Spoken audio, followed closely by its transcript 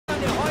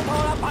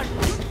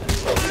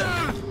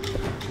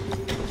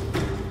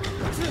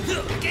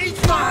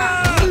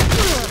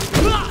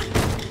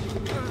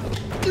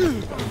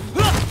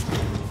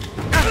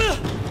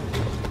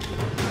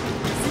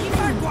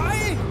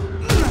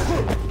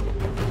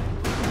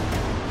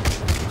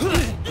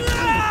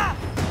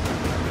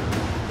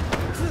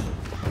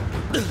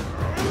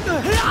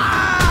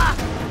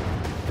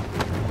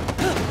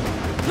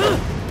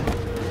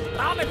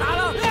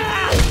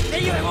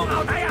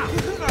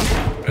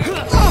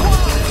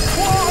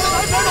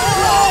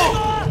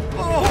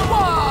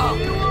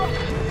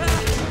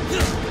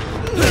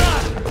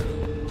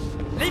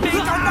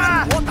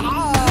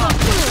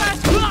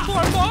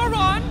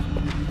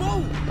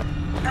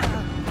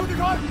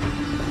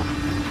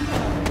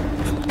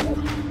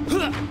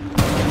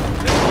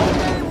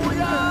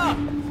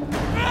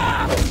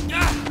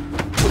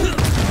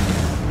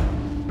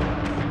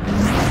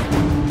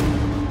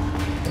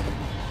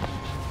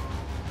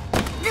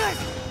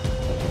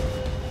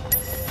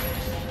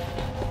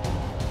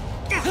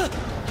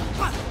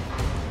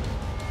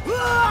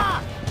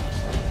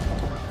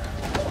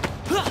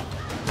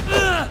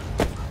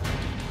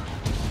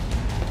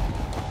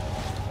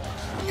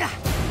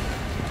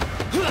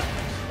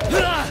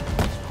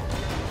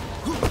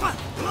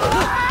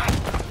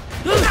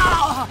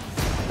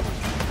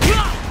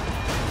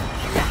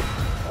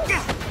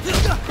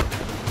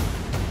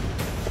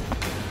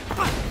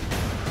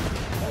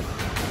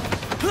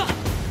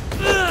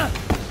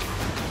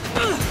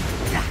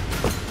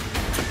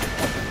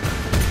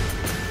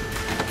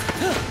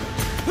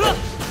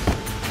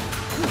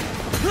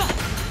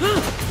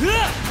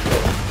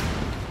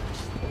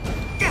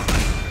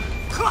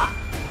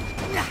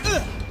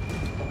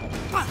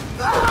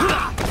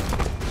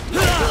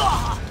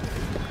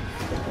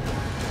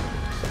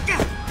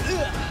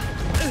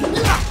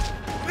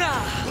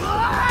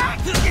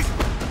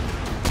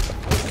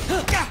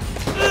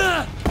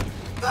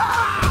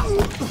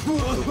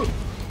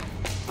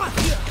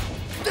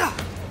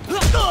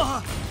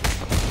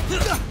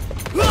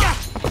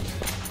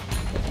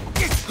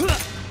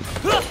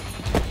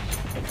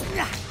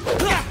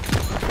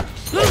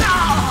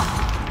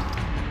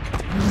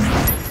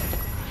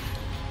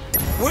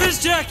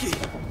Where's Jackie?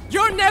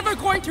 You're never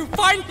going to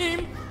find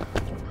him!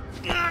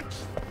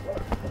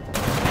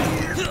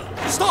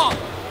 Stop!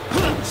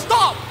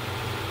 Stop!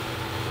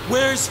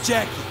 Where's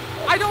Jackie?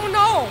 I don't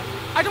know!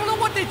 I don't know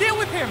what they did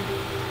with him!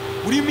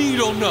 What do you mean you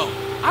don't know?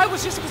 I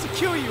was just supposed to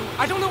kill you.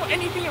 I don't know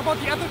anything about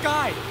the other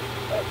guy.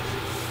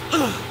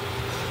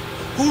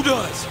 Who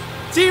does?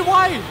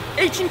 DY,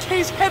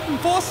 H&K's head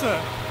enforcer.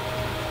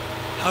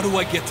 How do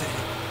I get to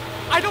him?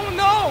 I don't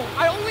know.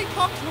 I only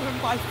talked to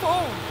him by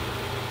phone.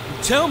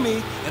 You tell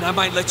me, and I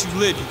might let you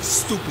live, you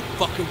stupid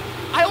fucker.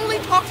 I only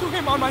talked to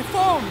him on my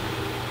phone.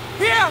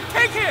 Here,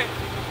 take it!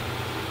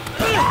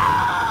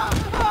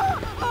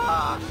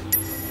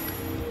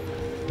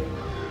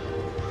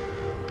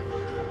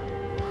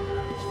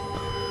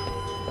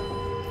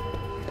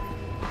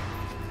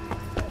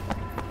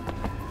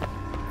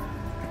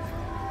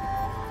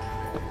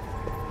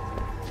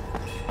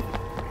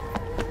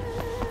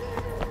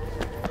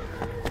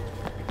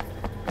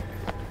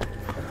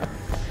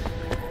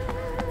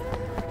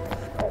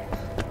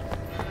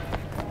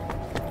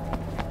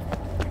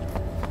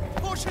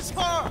 Push his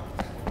car!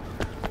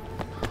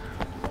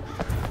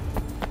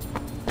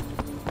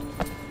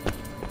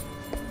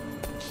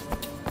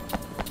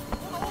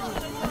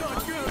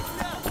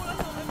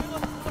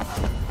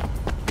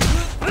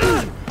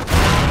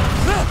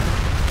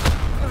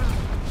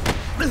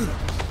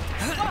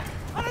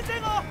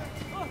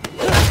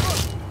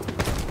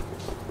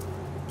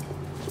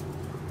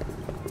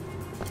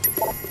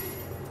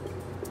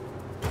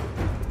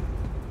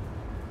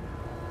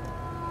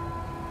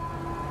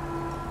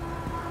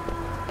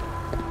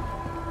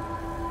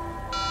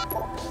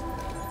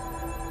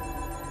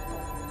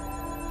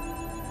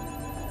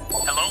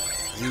 Hello?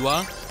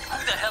 Ziwa?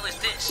 Who the hell is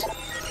this?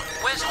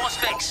 Where's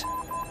Horseface?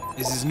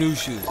 This is New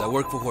Shoes. I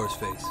work for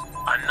Horseface.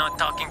 I'm not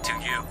talking to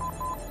you.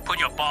 Put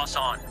your boss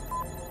on.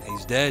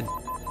 He's dead.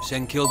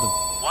 Shen killed him.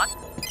 What?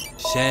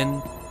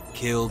 Shen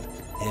killed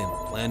him.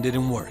 Plan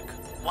didn't work.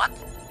 What?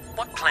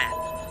 What plan?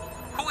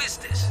 Who is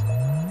this?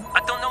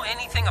 I don't know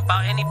anything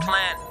about any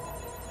plan.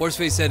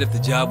 Horseface said if the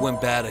job went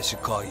bad, I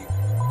should call you.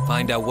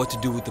 Find out what to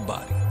do with the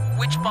body.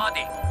 Which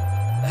body?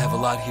 I have a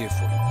lot here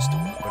for you,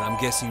 Mr. Wu, but I'm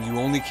guessing you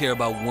only care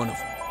about one of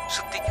them.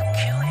 So did you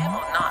kill him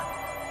or not?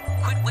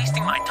 Quit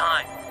wasting my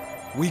time.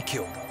 We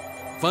killed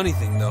him. Funny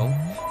thing, though,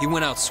 he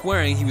went out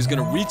swearing he was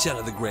gonna reach out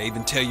of the grave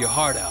and tear your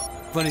heart out.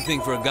 Funny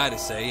thing for a guy to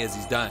say as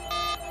he's dying.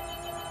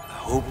 I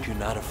hope you're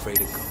not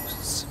afraid of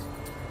ghosts.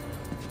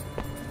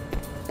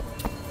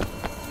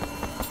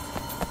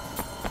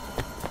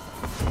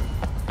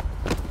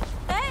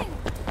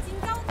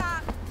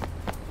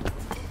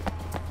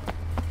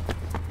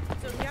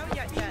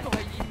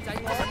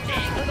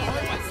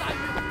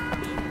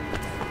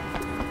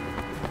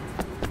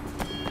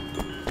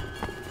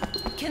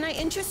 Can I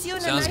interest you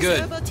in Sounds a nice good.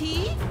 herbal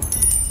tea?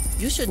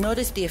 You should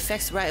notice the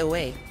effects right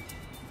away.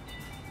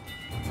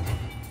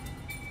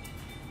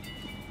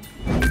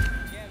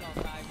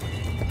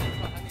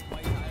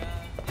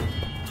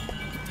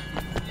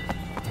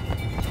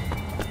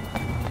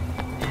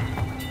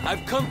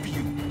 I've come for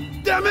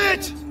you. Damn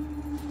it!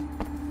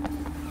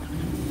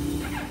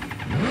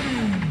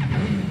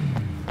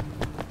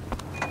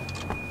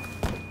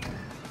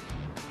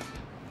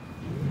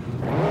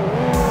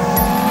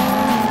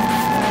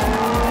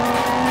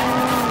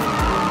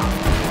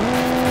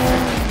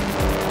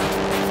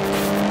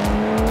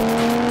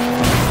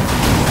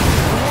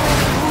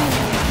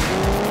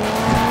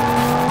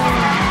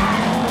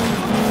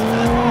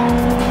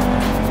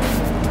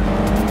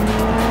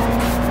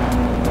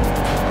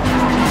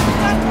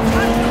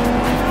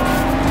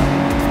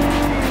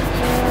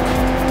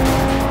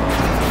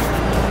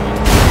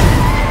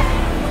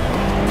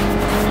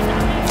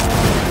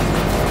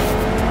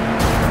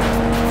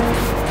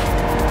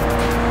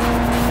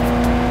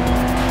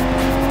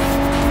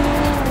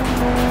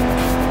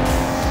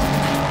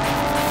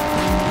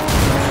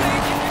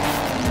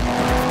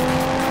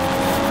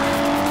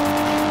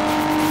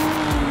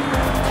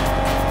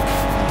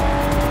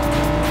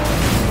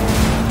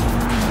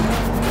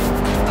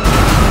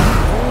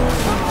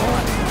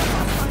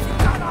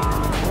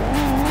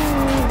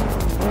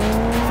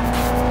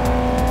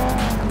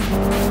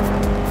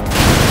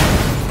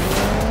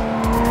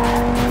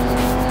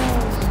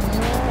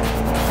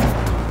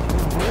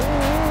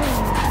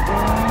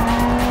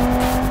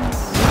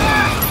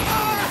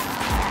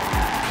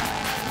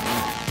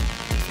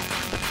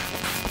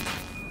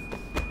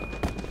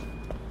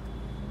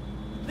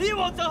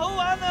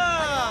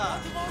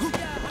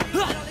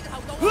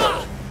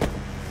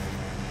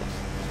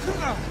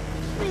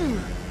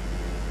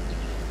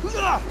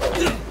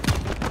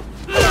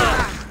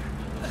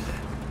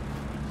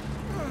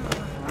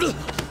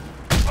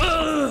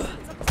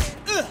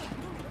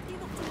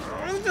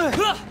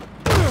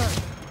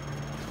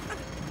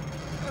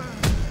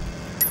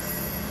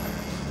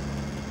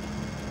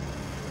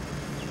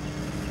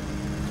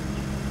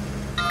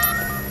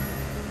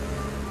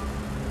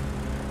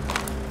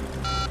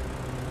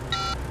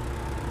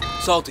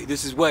 Salty,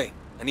 this is Way.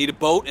 I need a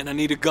boat and I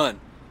need a gun.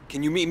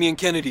 Can you meet me in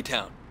Kennedy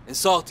Town? And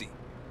Salty,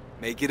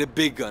 make it a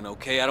big gun,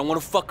 okay? I don't want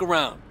to fuck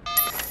around.